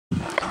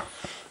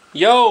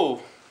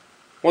Yo!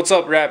 What's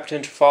up, Rat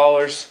Potential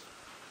followers?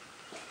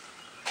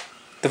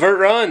 The vert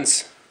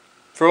runs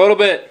for a little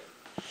bit,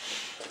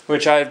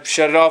 which I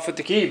shut it off with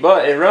the key,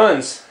 but it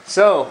runs.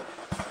 So,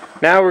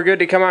 now we're good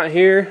to come out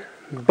here,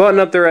 button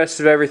up the rest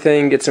of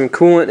everything, get some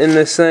coolant in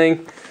this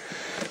thing.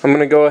 I'm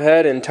going to go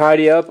ahead and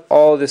tidy up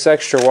all of this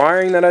extra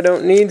wiring that I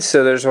don't need,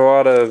 so there's a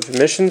lot of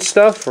emission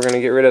stuff. We're going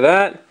to get rid of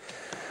that.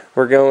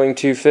 We're going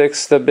to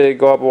fix the big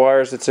glob of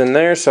wires that's in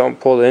there, so I'll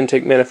pull the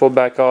intake manifold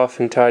back off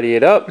and tidy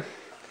it up.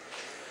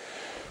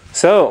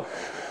 So,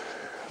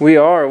 we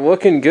are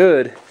looking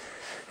good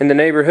in the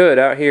neighborhood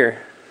out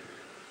here,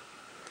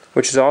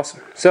 which is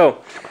awesome.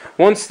 So,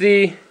 once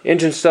the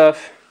engine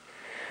stuff,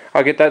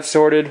 I'll get that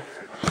sorted.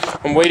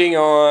 I'm waiting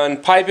on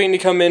piping to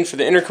come in for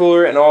the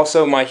intercooler and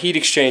also my heat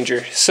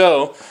exchanger.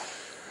 So,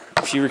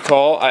 if you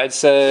recall, I had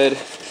said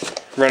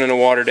running a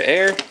water to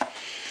air.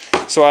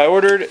 So I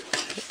ordered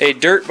a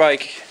dirt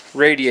bike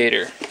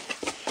radiator,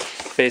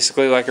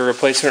 basically like a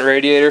replacement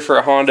radiator for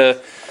a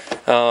Honda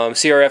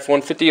CRF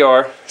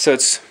 150R. So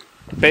it's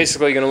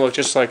basically going to look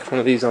just like one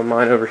of these on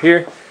mine over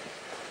here.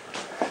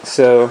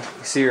 So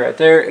you see right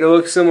there, it'll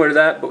look similar to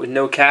that, but with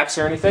no caps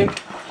or anything.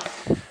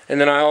 And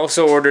then I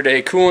also ordered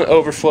a coolant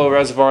overflow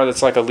reservoir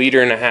that's like 1.5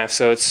 liters,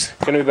 so it's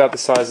going to be about the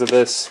size of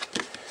this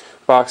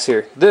box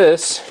here.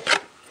 This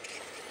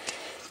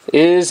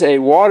is a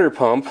water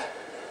pump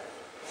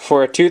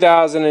for a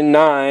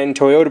 2009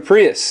 Toyota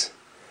Prius.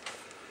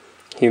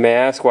 You may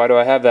ask, why do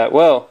I have that?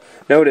 Well,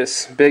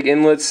 notice, big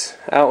inlets,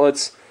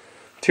 outlets,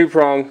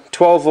 2-prong,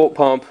 12-volt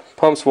pump,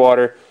 pumps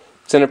water.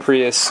 It's in a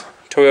Prius.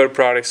 Toyota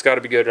products, got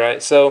to be good,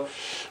 right? So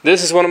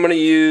this is what I'm going to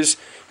use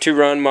to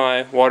run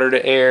my water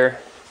to air,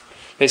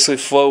 basically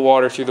flow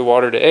water through the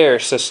water to air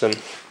system.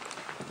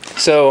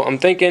 So I'm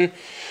thinking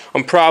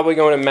I'm probably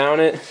going to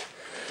mount it,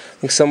 I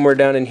think somewhere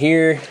down in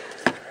here,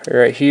 or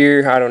right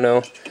here, I don't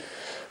know.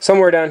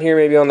 Somewhere down here,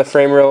 maybe on the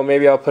frame rail.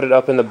 Maybe I'll put it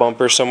up in the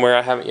bumper somewhere.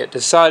 I haven't yet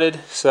decided,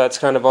 so that's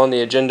kind of on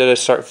the agenda to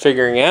start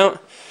figuring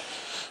out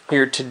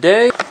here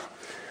today.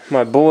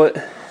 My Bullet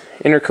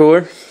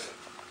intercooler.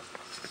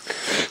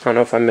 I don't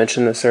know if I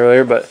mentioned this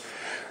earlier, but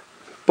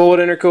Bullet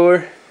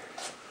intercooler.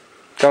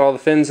 Got all the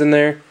fins in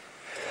there.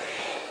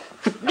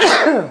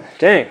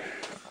 Dang.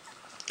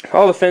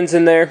 All the fins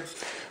in there.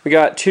 We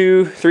got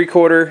 2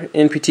 3/4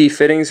 NPT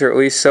fittings, or at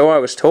least so I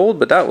was told,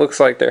 but that looks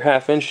like they're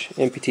 1/2-inch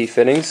NPT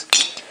fittings.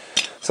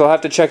 So I'll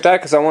have to check that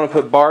because I want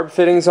to put barb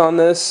fittings on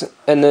this,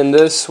 and then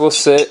this will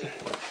sit,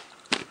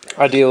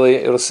 ideally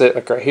it'll sit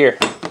like right here.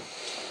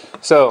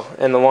 So,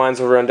 and the lines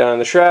will run down in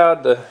the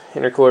shroud, the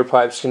intercooler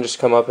pipes can just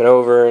come up and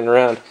over and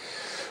around.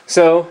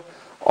 So,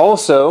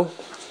 also,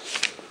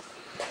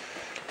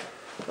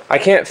 I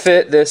can't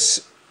fit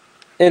this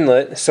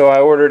inlet, so I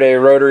ordered a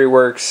Rotary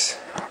Works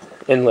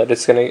inlet.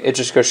 It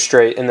just goes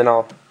straight, and then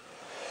I'll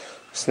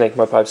snake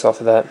my pipes off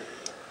of that.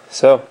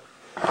 So,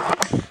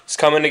 it's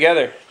coming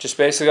together. Just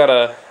basically got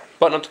to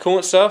button up the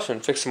coolant stuff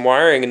and fix some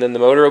wiring, and then the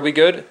motor will be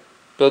good.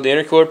 Build the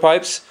intercooler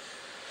pipes,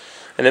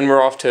 and then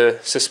we're off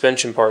to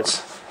suspension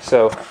parts.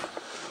 So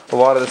a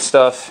lot of the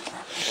stuff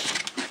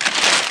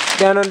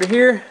down under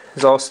here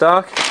is all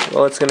stock.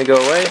 Well, it's going to go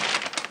away.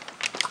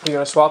 We're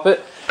going to swap it.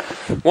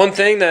 One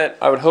thing that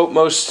I would hope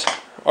most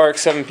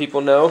RX-7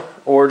 people know,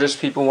 or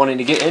just people wanting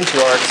to get into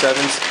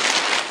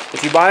RX-7s,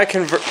 if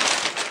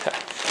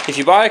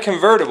you buy a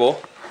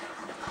convertible,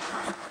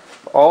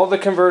 all the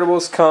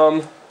convertibles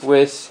come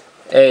with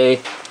a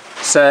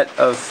set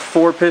of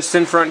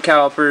 4-piston front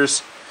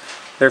calipers.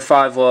 They're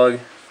 5-lug,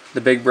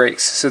 the big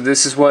brakes. So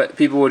this is what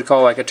people would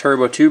call like a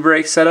turbo 2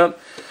 brake setup.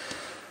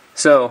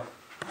 So,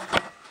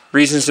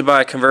 reasons to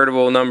buy a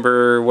convertible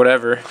number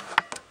whatever,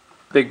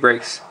 big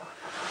brakes.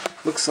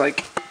 Looks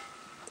like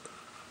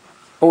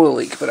oil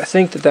leak, but I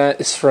think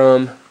that is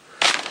from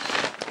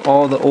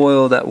all the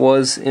oil that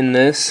was in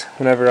this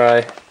whenever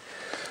I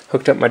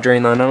hooked up my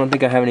drain line. I don't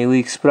think I have any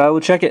leaks, but I will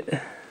check it.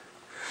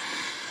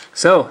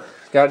 So,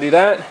 gotta do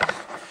that.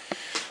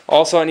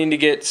 Also, I need to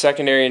get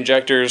secondary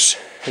injectors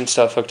and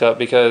stuff hooked up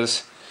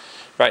because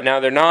right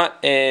now they're not,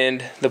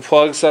 and the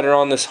plugs that are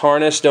on this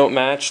harness don't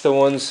match the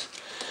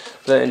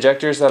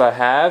injectors that I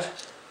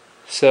have.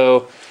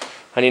 So,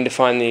 I need to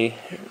find the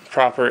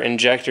proper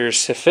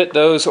injectors to fit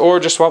those, or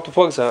just swap the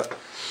plugs out,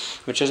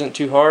 which isn't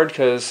too hard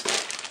because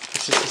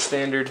it's just a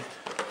standard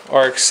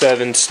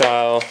RX-7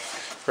 style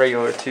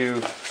regular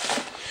 2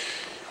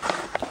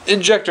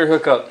 injector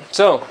hookup.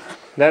 So,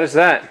 that is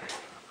that.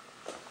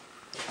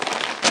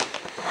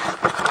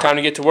 Time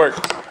to get to work.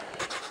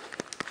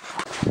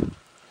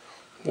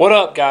 What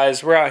up,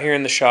 guys? We're out here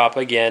in the shop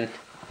again,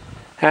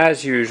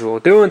 as usual,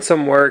 doing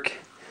some work.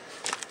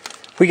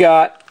 We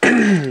got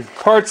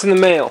parts in the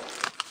mail.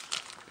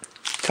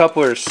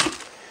 Couplers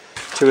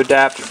to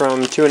adapt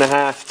from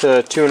 2.5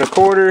 to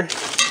 2.25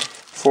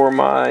 for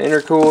my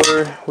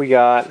intercooler. We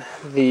got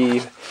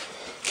the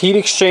heat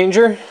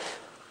exchanger.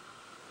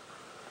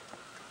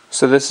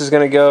 So this is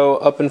going to go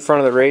up in front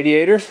of the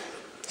radiator.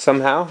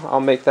 Somehow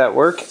I'll make that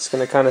work. It's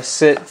going to kind of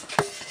sit,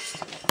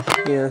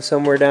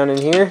 somewhere down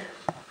in here,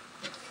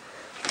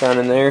 down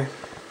in there.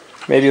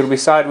 Maybe it'll be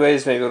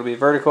sideways, maybe it'll be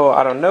vertical,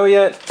 I don't know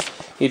yet.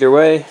 Either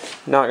way,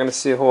 not going to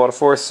see a whole lot of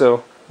force,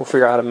 so we'll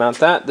figure out how to mount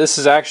that. This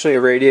is actually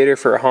a radiator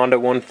for a Honda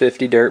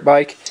 150 dirt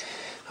bike.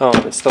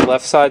 It's the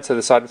left side, so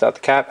the side without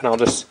the cap, and I'll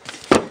just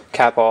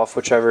cap off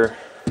whichever.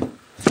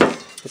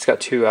 It's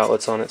got 2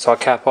 outlets on it, so I'll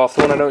cap off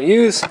the one I don't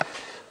use.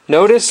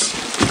 Notice,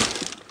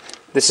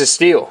 this is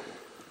steel.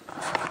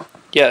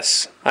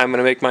 Yes, I'm going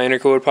to make my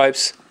intercooler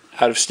pipes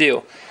out of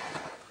steel.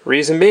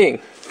 Reason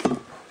being,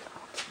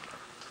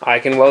 I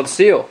can weld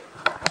steel.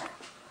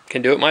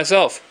 Can do it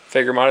myself.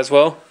 Figure might as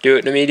well do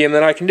it in a medium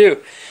that I can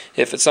do.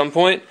 If at some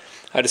point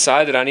I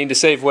decide that I need to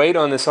save weight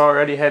on this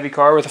already heavy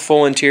car with a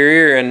full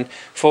interior and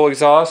full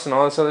exhaust and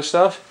all this other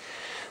stuff,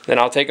 then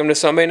I'll take them to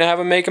somebody and have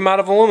them make them out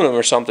of aluminum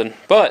or something.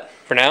 But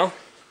for now,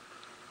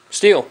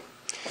 steel.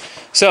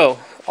 So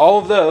all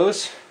of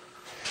those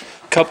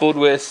coupled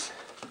with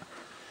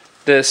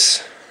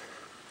this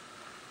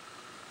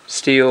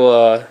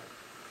steel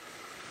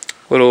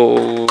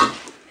little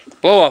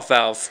blow-off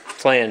valve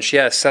flange.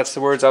 Yes, that's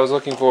the words I was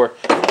looking for.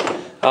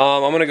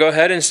 I'm going to go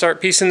ahead and start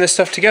piecing this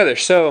stuff together.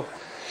 So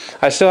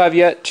I still have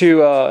yet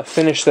to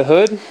finish the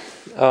hood.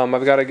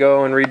 I've got to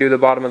go and redo the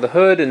bottom of the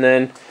hood, and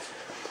then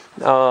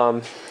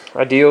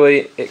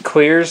ideally it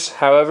clears.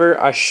 However,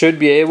 I should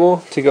be able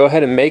to go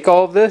ahead and make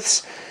all of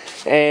this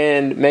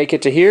and make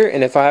it to here,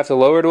 and if I have to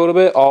lower it a little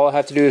bit, all I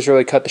have to do is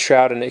really cut the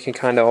shroud and it can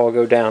kind of all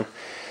go down.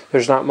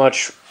 There's not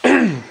much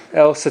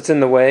else that's in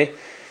the way.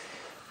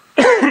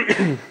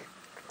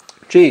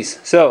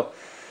 Jeez, so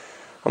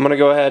I'm going to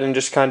go ahead and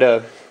just kind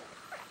of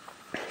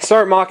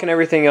start mocking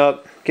everything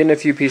up, getting a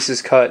few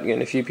pieces cut,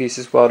 getting a few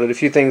pieces welded, a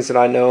few things that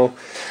I know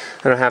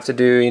I don't have to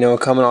do, you know,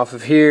 coming off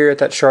of here at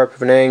that sharp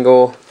of an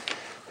angle,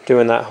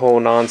 doing that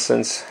whole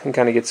nonsense, and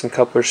kind of get some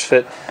couplers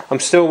fit. I'm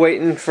still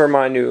waiting for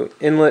my new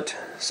inlet,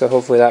 so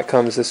hopefully that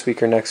comes this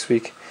week or next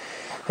week,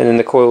 and then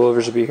the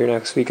coilovers will be here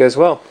next week as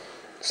well.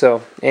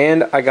 So,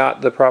 and I got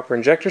the proper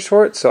injectors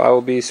for it, so I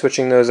will be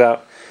switching those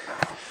out,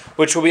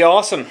 which will be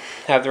awesome.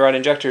 Have the right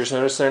injectors.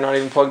 Notice they're not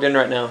even plugged in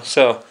right now,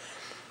 so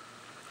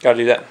gotta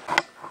do that.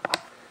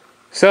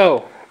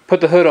 So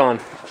put the hood on,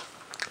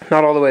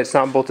 not all the way, it's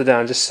not bolted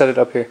down, just set it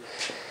up here.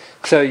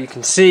 So you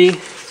can see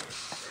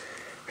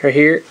right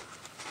here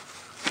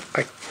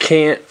I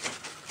can't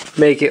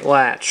make it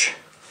latch,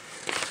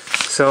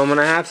 so I'm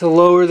gonna have to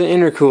lower the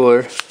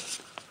intercooler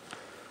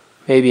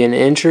maybe an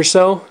inch or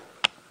so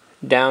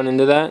down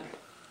into that.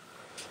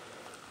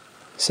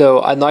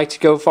 So I'd like to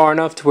go far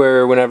enough to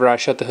where whenever I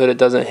shut the hood it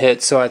doesn't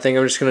hit, so I think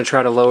I'm just going to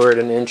try to lower it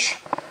an inch.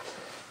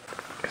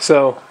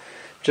 So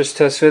just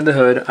to fit the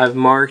hood, I've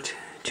marked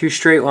 2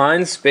 straight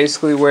lines,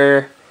 basically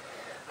where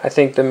I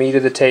think the meat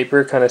of the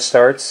taper kind of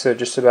starts, so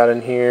just about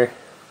in here,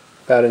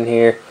 about in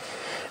here.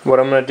 What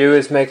I'm going to do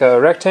is make a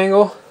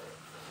rectangle,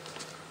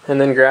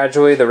 and then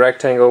gradually the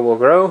rectangle will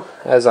grow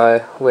as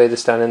I lay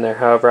this down in there.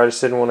 However, I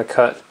just didn't want to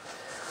cut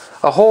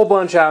a whole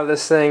bunch out of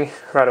this thing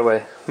right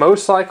away.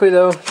 Most likely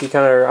though, if you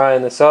kind of are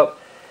eyeing this up,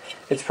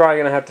 it's probably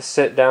going to have to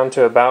sit down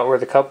to about where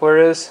the coupler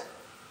is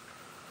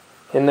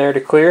in there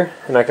to clear,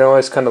 and I can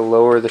always kind of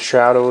lower the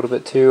shroud a little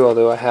bit too,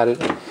 although I had it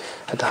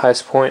at the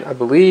highest point I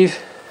believe.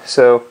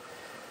 So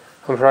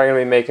I'm probably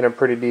going to be making a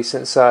pretty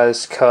decent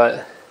sized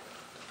cut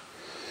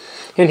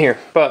in here,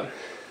 but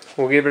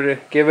we'll give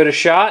it a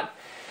shot,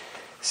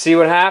 see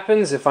what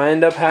happens. If I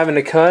end up having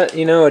to cut,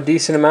 you know, a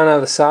decent amount out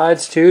of the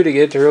sides too to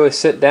get it to really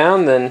sit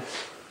down, then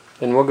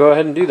we'll go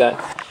ahead and do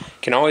that.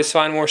 Can always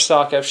find more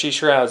stock FG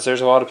shrouds.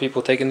 There's a lot of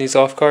people taking these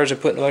off cars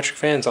and putting electric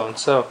fans on,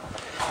 so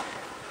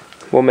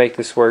we'll make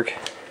this work.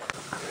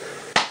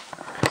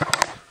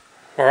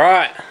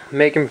 Alright,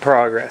 making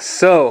progress.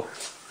 So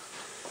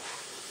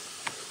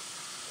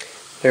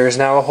there is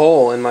now a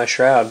hole in my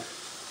shroud.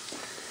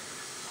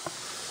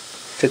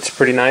 Fits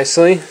pretty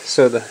nicely,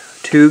 so the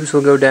tubes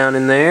will go down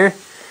in there.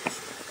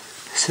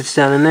 Sits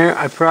down in there.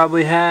 I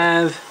probably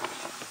have,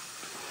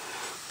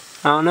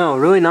 I don't know,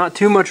 really not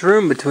too much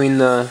room between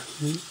the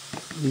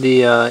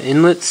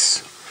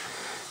inlets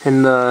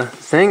and the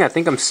thing. I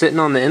think I'm sitting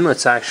on the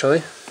inlets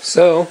actually.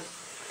 So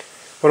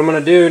what I'm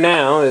going to do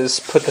now is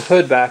put the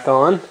hood back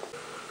on.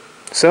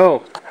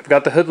 So I've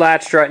got the hood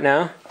latched right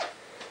now,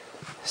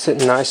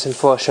 sitting nice and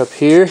flush up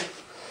here.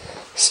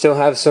 Still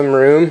have some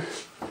room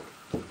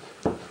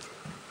to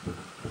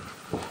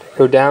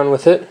go down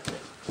with it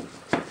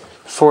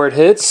before it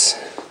hits.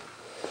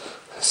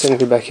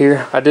 Sitting back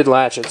here. I did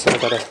latch it, so I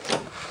gotta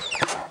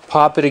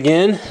pop it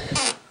again.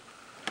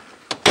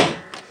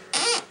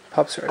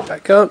 Pops right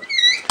back up.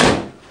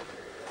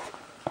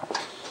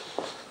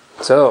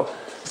 So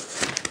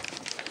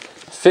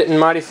fitting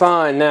mighty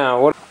fine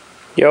now.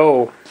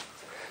 Yo.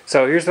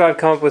 So here's what I've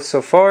come up with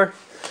so far.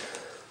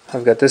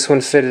 I've got this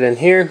one fitted in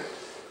here.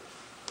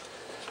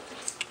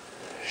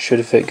 Should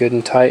have fit good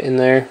and tight in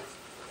there.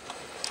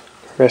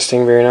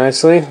 Resting very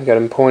nicely. Got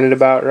them pointed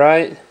about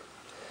right.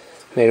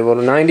 Made a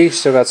little 90.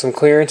 Still got some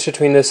clearance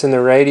between this and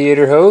the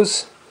radiator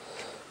hose.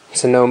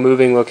 So no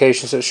moving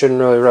locations, so it shouldn't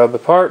really rub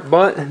apart,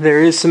 but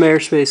there is some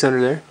airspace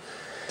under there.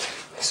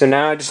 So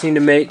now I just need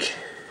to make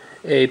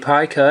a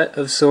pie cut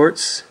of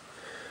sorts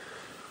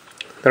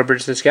that'll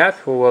bridge this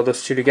gap. We'll weld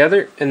those two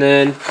together, and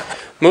then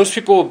most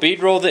people will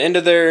bead roll the end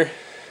of their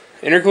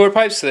intercooler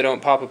pipes so they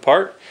don't pop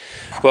apart.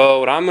 Well,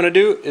 what I'm going to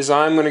do is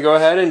I'm going to go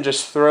ahead and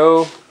just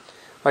throw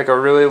like a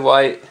really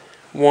light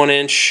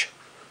 1-inch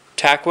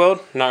tack weld,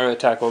 not really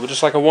tack weld, but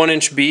just like a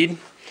 1-inch bead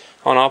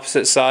on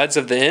opposite sides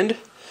of the end.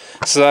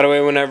 So that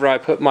way whenever I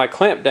put my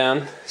clamp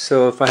down,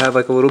 so if I have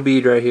like a little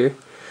bead right here,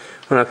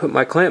 when I put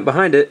my clamp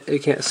behind it, it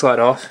can't slide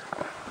off.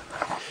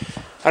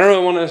 I don't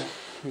really want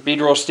to bead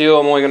roll steel.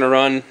 I'm only going to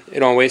run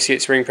it on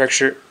wastegate spring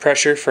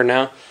pressure for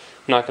now. I'm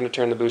not going to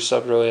turn the boost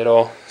up really at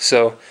all.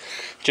 So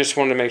just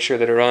wanted to make sure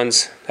that it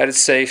runs, that it's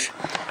safe,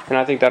 and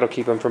I think that'll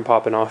keep them from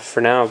popping off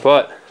for now.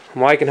 But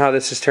I'm liking how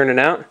this is turning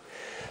out.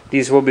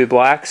 These will be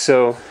black,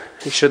 so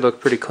it should look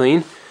pretty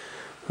clean.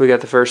 We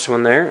got the first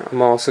one there.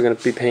 I'm also going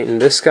to be painting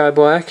this guy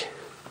black.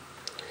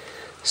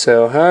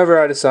 So however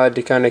I decide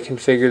to kind of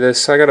configure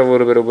this, I got a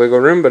little bit of wiggle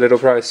room, but it'll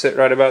probably sit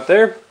right about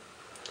there.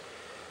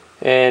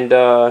 And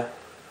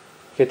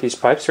get these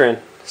pipes ran.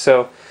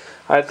 So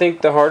I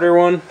think the harder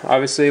one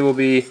obviously will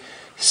be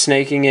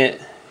snaking it,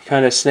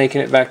 kind of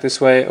snaking it back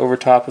this way over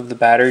top of the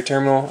battery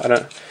terminal. I'm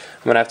going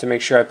to have to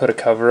make sure I put a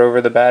cover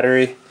over the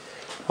battery.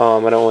 I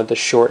don't want this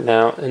shorting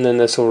out, and then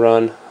this will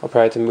run. I'll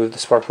probably have to move the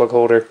spark plug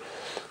holder,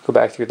 go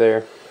back through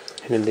there,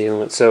 and in the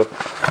inlet. So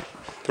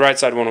the right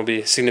side one will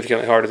be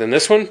significantly harder than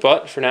this one,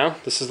 but for now,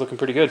 this is looking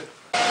pretty good.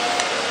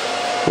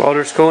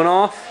 Welder's going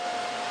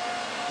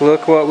off.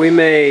 Look what we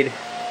made.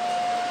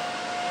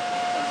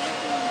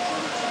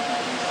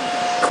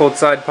 Cold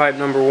side pipe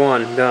number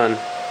 1 done.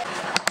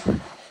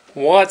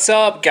 What's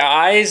up,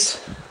 guys?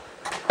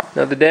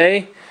 Another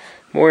day,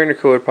 more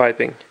intercooler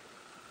piping.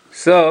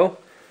 So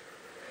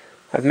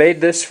I've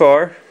made this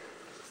far,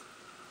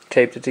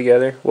 taped it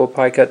together, little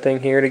pie cut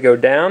thing here to go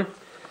down.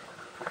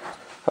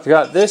 I've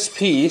got this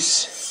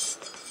piece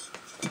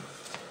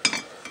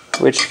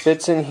which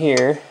fits in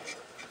here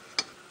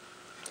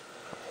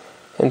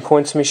and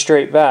points me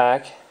straight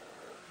back,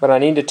 but I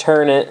need to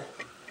turn it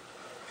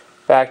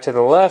back to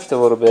the left a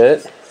little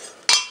bit,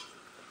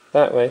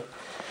 that way.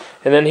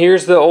 And then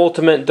here's the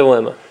ultimate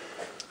dilemma.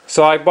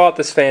 So I bought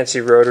this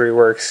fancy Rotary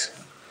Works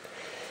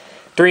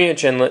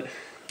 3-inch inlet.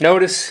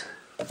 Notice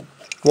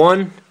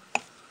one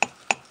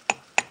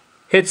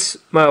hits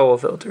my oil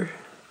filter,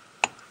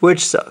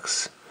 which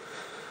sucks.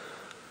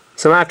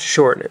 So I'm gonna have to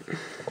shorten it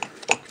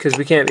because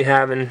we can't be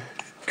having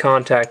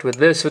contact with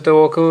this with the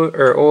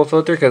oil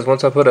filter, because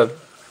once I put a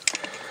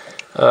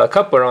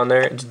coupler on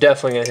there, it's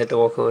definitely gonna hit the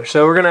oil cooler.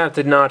 So we're gonna have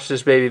to notch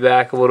this baby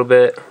back a little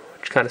bit,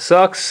 which kind of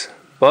sucks,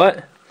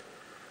 but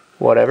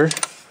whatever.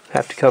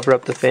 Have to cover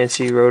up the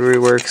fancy Rotary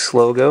Works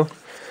logo,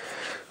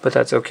 but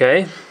that's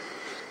okay.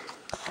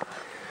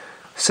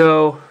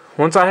 So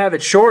once I have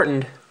it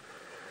shortened,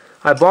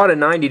 I bought a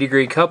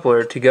 90-degree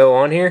coupler to go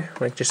on here,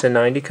 like just a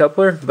 90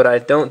 coupler, but I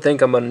don't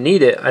think I'm going to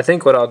need it. I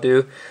think what I'll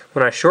do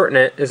when I shorten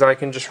it is I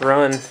can just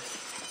run.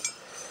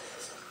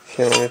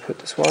 Okay, let me put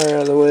this wire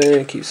out of the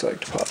way. It keeps like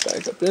to pop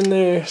back up in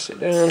there,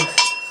 sit down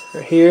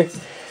right here.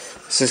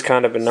 This is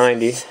kind of a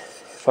 90.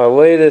 If I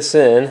lay this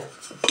in,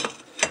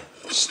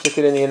 stick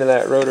it in the end of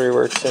that Rotary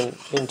Works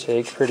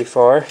intake pretty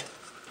far.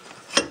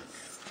 It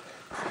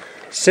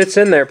sits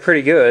in there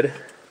pretty good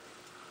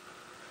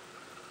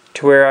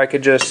to where I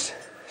could just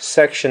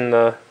section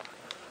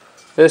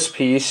this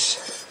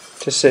piece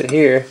to sit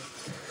here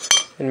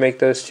and make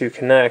those two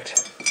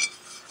connect.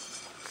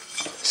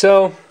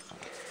 So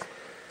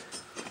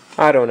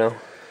I don't know.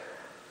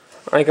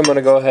 I think I'm going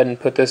to go ahead and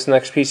put this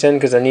next piece in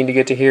because I need to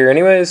get to here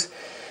anyways.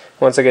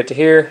 Once I get to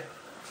here,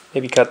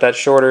 maybe cut that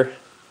shorter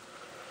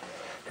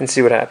and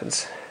see what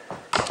happens.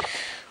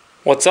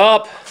 What's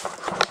up?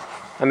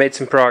 I made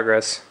some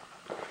progress.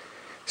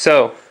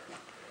 So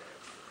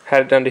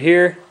had it done to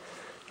here.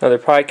 Another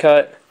pie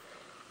cut,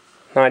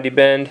 90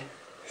 bend,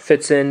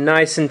 fits in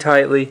nice and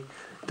tightly,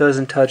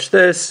 doesn't touch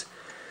this.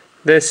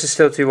 This is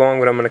still too long,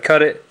 but I'm going to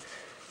cut it.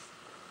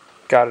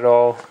 Got it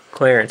all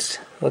clearanced.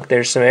 Look,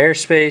 there's some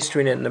airspace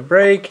between it and the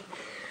brake.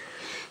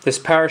 This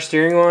power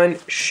steering line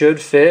should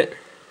fit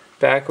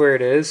back where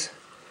it is.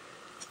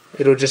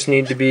 It'll just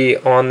need to be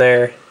on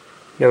there.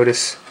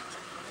 Notice,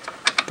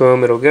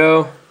 boom, it'll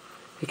go.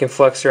 You can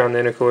flex around the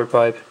intercooler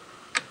pipe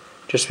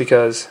just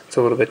because it's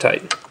a little bit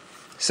tight.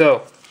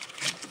 So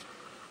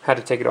had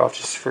to take it off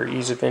just for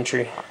ease of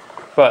entry.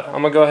 But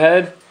I'm going to go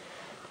ahead,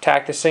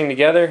 tack this thing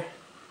together.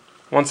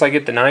 Once I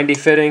get the 90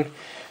 fitting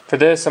for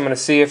this, I'm going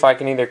to see if I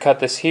can either cut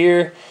this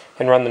here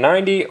and run the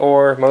 90,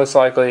 or most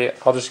likely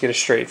I'll just get a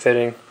straight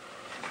fitting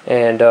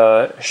and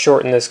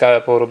shorten this guy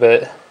up a little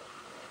bit,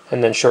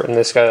 and then shorten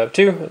this guy up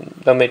too.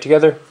 They'll mate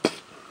together.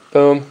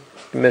 Boom.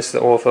 You miss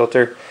the oil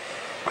filter.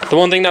 The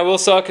one thing that will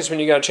suck is when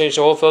you got to change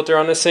the oil filter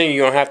on this thing,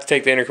 you're going to have to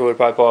take the intercooler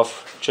pipe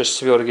off just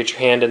to be able to get your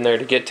hand in there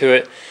to get to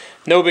it.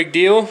 No big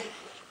deal,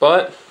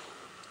 but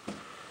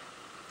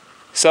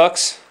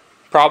sucks.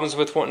 Problems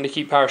with wanting to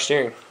keep power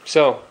steering.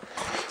 So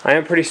I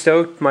am pretty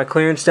stoked. My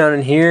clearance down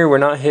in here, we're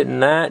not hitting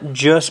that,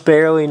 just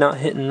barely, not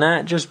hitting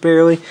that, just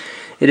barely.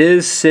 It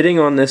is sitting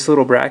on this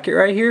little bracket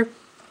right here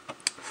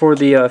for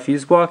the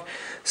fuse block.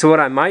 So what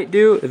I might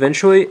do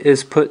eventually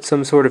is put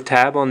some sort of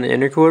tab on the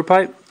intercooler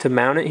pipe to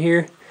mount it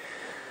here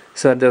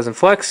so that it doesn't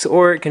flex,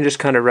 or it can just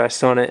kind of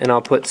rest on it, and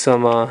I'll put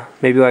some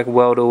maybe like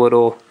weld a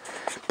little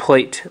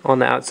plate on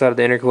the outside of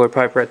the intercooler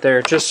pipe right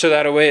there, just so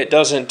that way it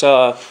doesn't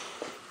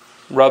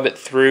rub it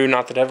through.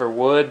 Not that it ever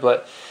would,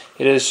 but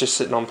it is just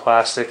sitting on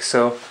plastic,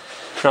 so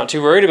not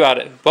too worried about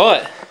it.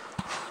 But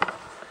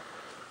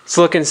it's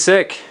looking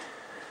sick.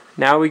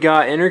 Now we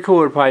got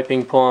intercooler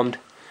piping plumbed.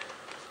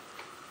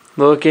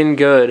 Looking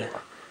good.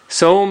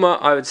 So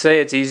I would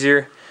say it's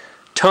easier,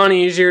 ton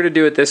easier to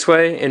do it this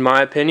way, in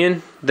my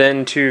opinion,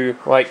 than to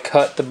like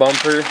cut the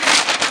bumper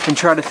and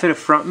try to fit a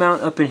front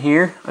mount up in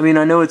here. I mean,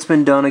 I know it's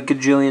been done a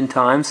gajillion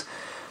times,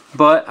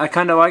 but I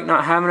kind of like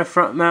not having a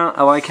front mount.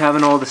 I like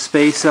having all the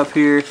space up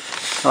here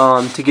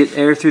to get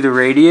air through the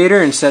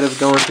radiator instead of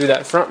going through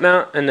that front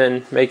mount and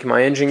then making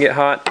my engine get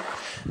hot.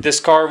 This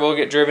car will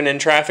get driven in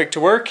traffic to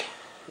work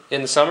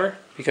in the summer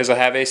because I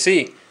have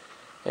AC.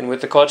 And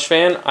with the clutch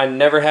fan, I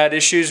never had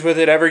issues with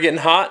it ever getting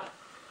hot.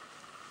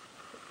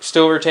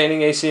 Still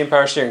retaining AC and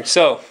power steering.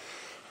 So,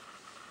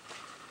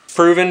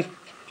 proven.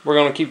 We're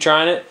going to keep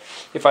trying it.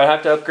 If I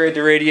have to upgrade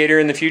the radiator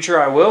in the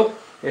future, I will.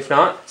 If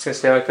not, it's going to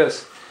stay like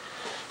this.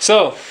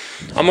 So,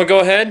 I'm going to go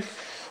ahead,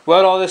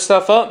 weld all this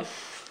stuff up.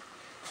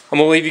 I'm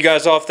going to leave you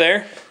guys off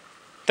there.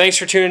 Thanks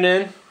for tuning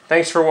in.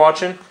 Thanks for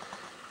watching.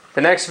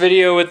 The next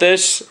video with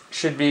this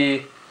should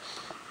be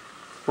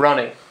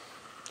running,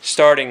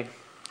 starting,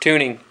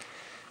 tuning,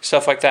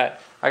 stuff like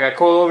that. I got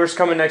coilovers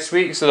coming next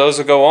week, so those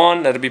will go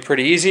on. That'll be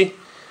pretty easy.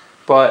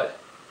 But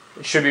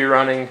it should be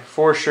running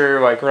for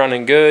sure, like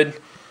running good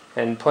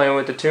and playing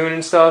with the tune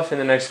and stuff in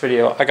the next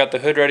video. I got the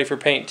hood ready for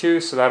paint too,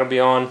 so that'll be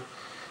on.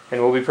 And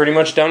we'll be pretty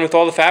much done with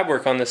all the fab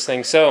work on this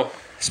thing. So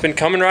it's been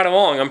coming right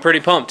along. I'm pretty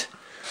pumped.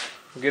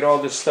 We'll get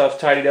all this stuff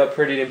tidied up,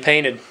 pretty and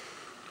painted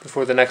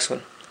before the next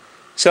one.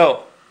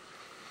 So,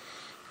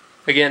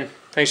 again,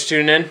 thanks for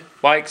tuning in.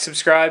 Like,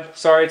 subscribe.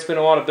 Sorry it's been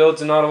a lot of builds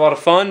and not a lot of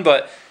fun,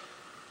 but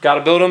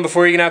gotta build them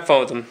before you can have fun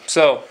with them.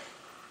 So,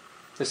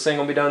 this thing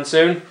will be done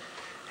soon,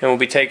 and we'll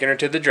be taking her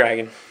to the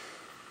Dragon.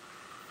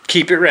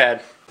 Keep it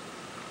rad.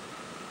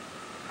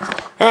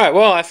 Alright,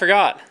 well, I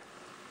forgot.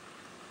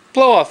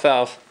 Blow-off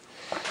valve.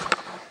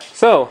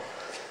 So,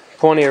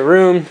 plenty of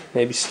room.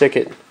 Maybe stick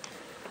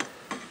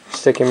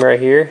him right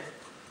here.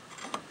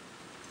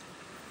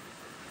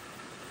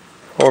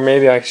 Or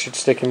maybe I should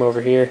stick him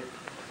over here.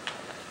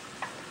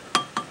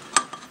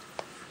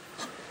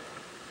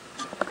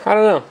 I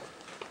don't know.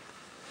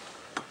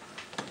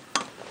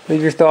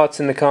 Leave your thoughts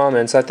in the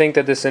comments. I think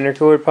that this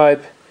intercooler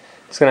pipe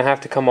is going to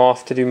have to come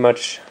off to do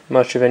much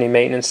of any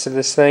maintenance to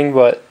this thing,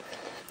 but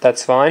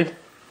that's fine.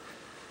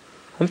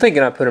 I'm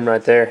thinking I put him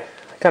right there.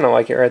 I kind of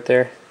like it right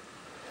there.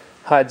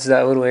 Hides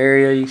that little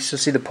area. You still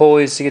see the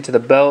pulleys to get to the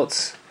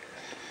belts,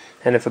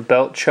 and if a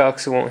belt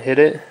chucks, it won't hit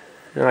it,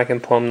 and I can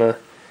plumb the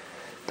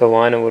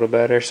line a little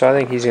better. So I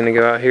think he's going to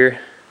go out here.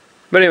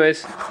 But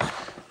anyways,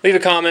 leave a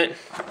comment.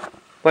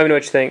 Let me know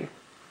what you think.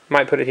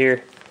 Might put it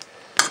here.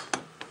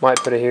 Might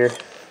put it here.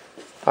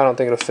 I don't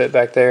think it'll fit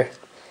back there.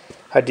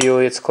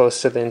 Ideally, it's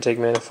close to the intake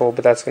manifold,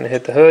 but that's going to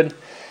hit the hood.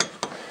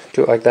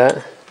 Do it like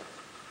that.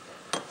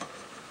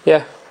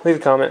 Yeah, leave a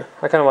comment.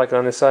 I kind of like it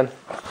on this side.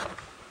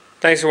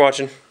 Thanks for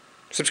watching.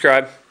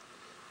 Subscribe.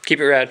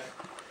 Keep it rad.